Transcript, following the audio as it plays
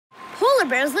polar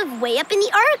bears live way up in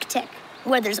the Arctic,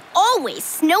 where there's always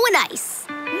snow and ice.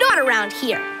 Not around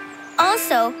here.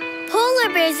 Also,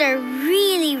 polar bears are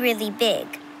really, really big.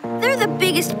 They're the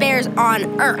biggest bears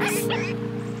on Earth.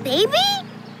 Baby?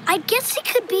 I guess it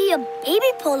could be a baby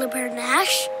polar bear,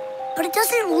 Nash, but it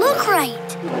doesn't look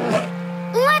right.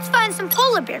 Let's find some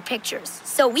polar bear pictures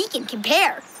so we can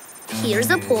compare.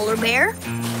 Here's a polar bear.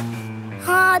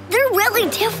 They're really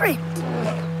different.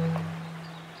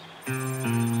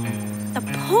 The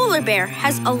polar bear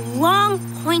has a long,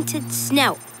 pointed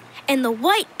snout, and the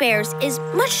white bear's is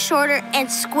much shorter and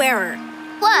squarer.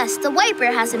 Plus, the white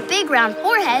bear has a big round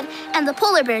forehead, and the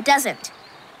polar bear doesn't.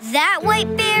 That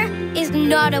white bear is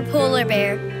not a polar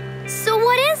bear. So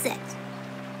what is it?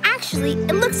 Actually,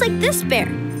 it looks like this bear,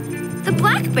 the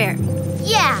black bear.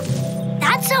 Yeah,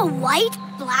 that's a white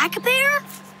black bear?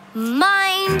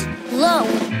 Mind blown.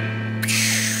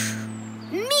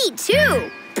 Me too.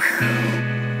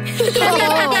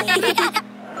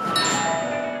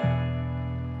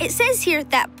 It says here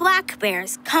that black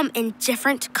bears come in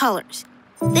different colors.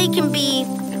 They can be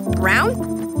brown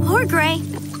or gray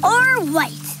Or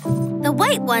white. The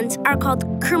white ones are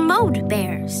called kermode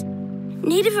bears.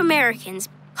 Native Americans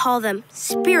call them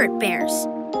spirit bears.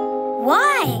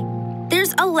 Why?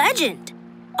 There's a legend.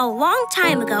 A long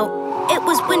time ago, it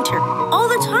was winter all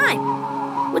the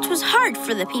time, which was hard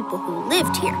for the people who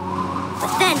lived here.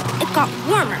 But then it got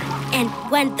warmer, and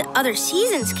when the other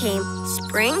seasons came,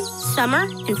 spring, summer,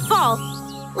 and fall,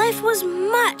 life was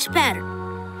much better.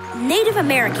 Native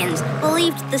Americans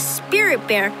believed the spirit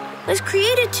bear was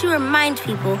created to remind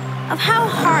people of how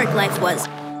hard life was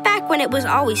back when it was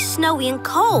always snowy and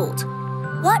cold.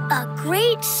 What a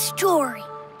great story.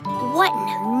 What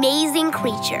an amazing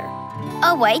creature.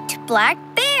 A white black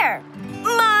bear.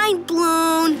 Mind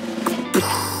blown.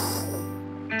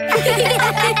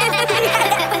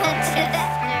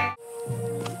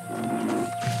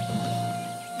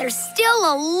 They're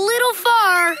still a little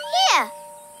far. Yeah.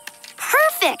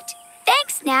 Perfect.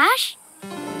 Thanks, Nash.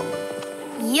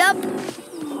 Yup.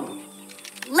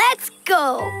 Let's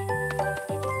go.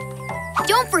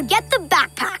 Don't forget the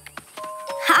backpack.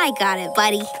 I got it,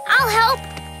 buddy. I'll help.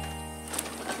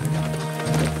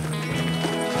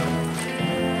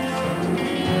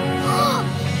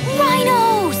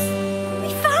 Rhinos!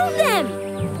 We found them.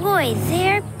 Boy,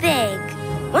 they're big.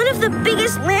 One of the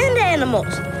biggest land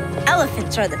animals.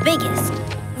 Elephants are the biggest.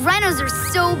 Rhinos are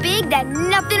so big that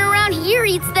nothing around here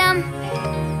eats them.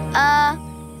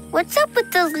 What's up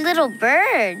with those little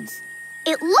birds?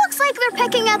 It looks like they're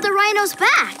pecking at the rhinos'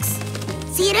 backs.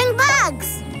 It's eating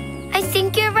bugs. I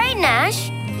think you're right, Nash.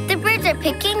 The birds are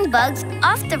picking bugs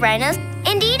off the rhinos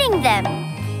and eating them.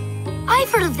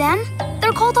 I've heard of them.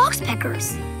 They're called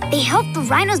oxpeckers. They help the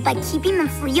rhinos by keeping them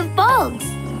free of bugs.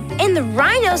 And the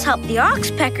rhinos help the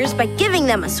oxpeckers by giving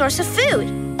them a source of food.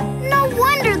 No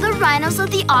wonder the rhinos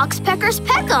let the oxpeckers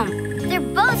peck them. They're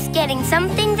both getting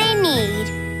something they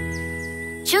need.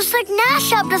 Just like Nash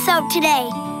helped us out today.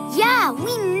 Yeah,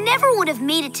 we never would have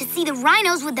made it to see the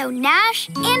rhinos without Nash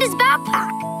and his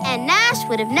backpack. And Nash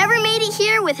would have never made it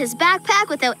here with his backpack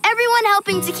without everyone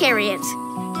helping to carry it.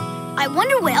 I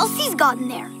wonder what else he's got in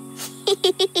there.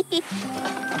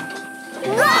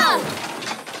 Whoa!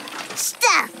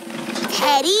 Stuff.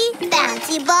 Teddy,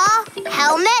 bouncy ball,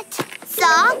 helmet,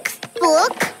 socks,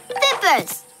 book,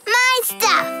 zippers. My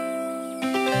stuff.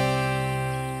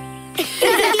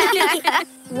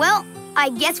 Well, I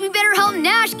guess we better help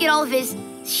Nash get all of his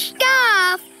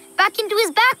stuff back into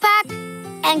his backpack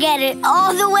and get it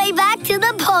all the way back to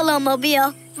the Polo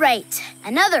mobile. Right.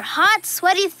 Another hot,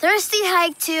 sweaty, thirsty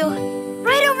hike to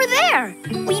right over there.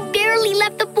 We barely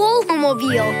left the Polo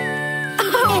mobile.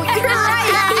 Oh, you're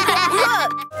right.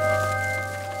 Look.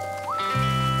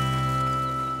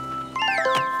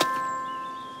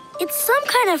 It's some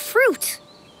kind of fruit.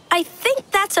 I think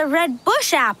that's a red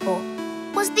bush apple.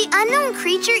 Was the unknown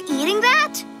creature eating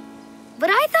that? But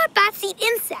I thought bats eat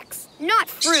insects, not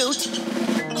fruit.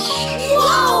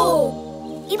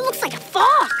 Whoa! It looks like a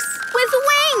fox with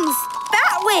wings.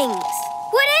 Bat wings.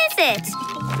 What is it?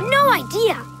 No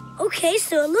idea. Okay,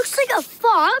 so it looks like a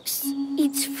fox,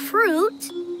 eats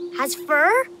fruit, has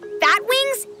fur, bat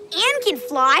wings, and can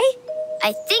fly.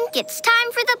 I think it's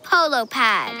time for the polo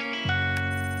pad.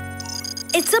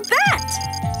 It's a bat.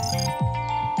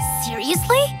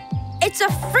 Seriously? It's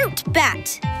a fruit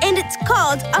bat, and it's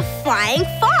called a flying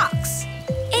fox.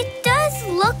 It does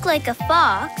look like a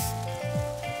fox.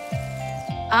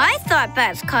 I thought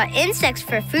bats caught insects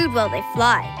for food while they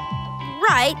fly.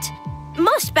 Right.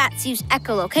 Most bats use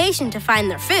echolocation to find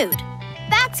their food.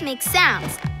 Bats make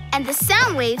sounds, and the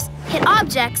sound waves hit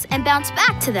objects and bounce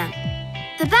back to them.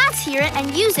 The bats hear it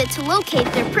and use it to locate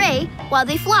their prey while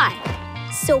they fly.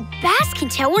 So bats can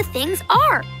tell where things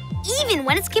are, even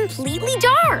when it's completely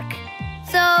dark.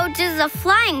 So does a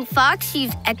flying fox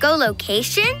use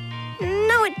echolocation?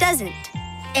 No, it doesn't.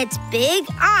 Its big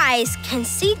eyes can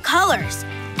see colors,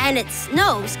 and its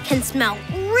nose can smell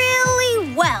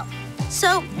really well.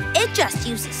 So it just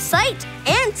uses sight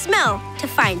and smell to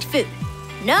find food.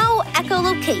 No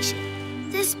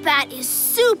echolocation. This bat is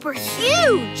super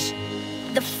huge.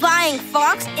 The flying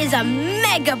fox is a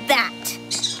mega bat.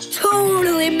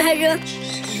 Totally mega.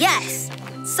 Yes,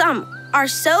 some are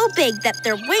so big that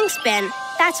their wingspan,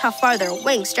 that's how far their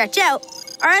wings stretch out,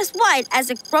 are as wide as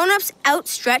a grown-up's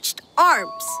outstretched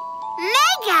arms.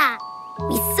 Mega!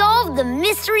 We solved the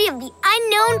mystery of the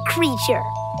unknown creature.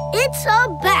 It's a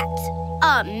bat.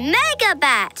 A mega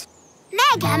bat.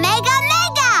 Mega, mega,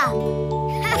 mega!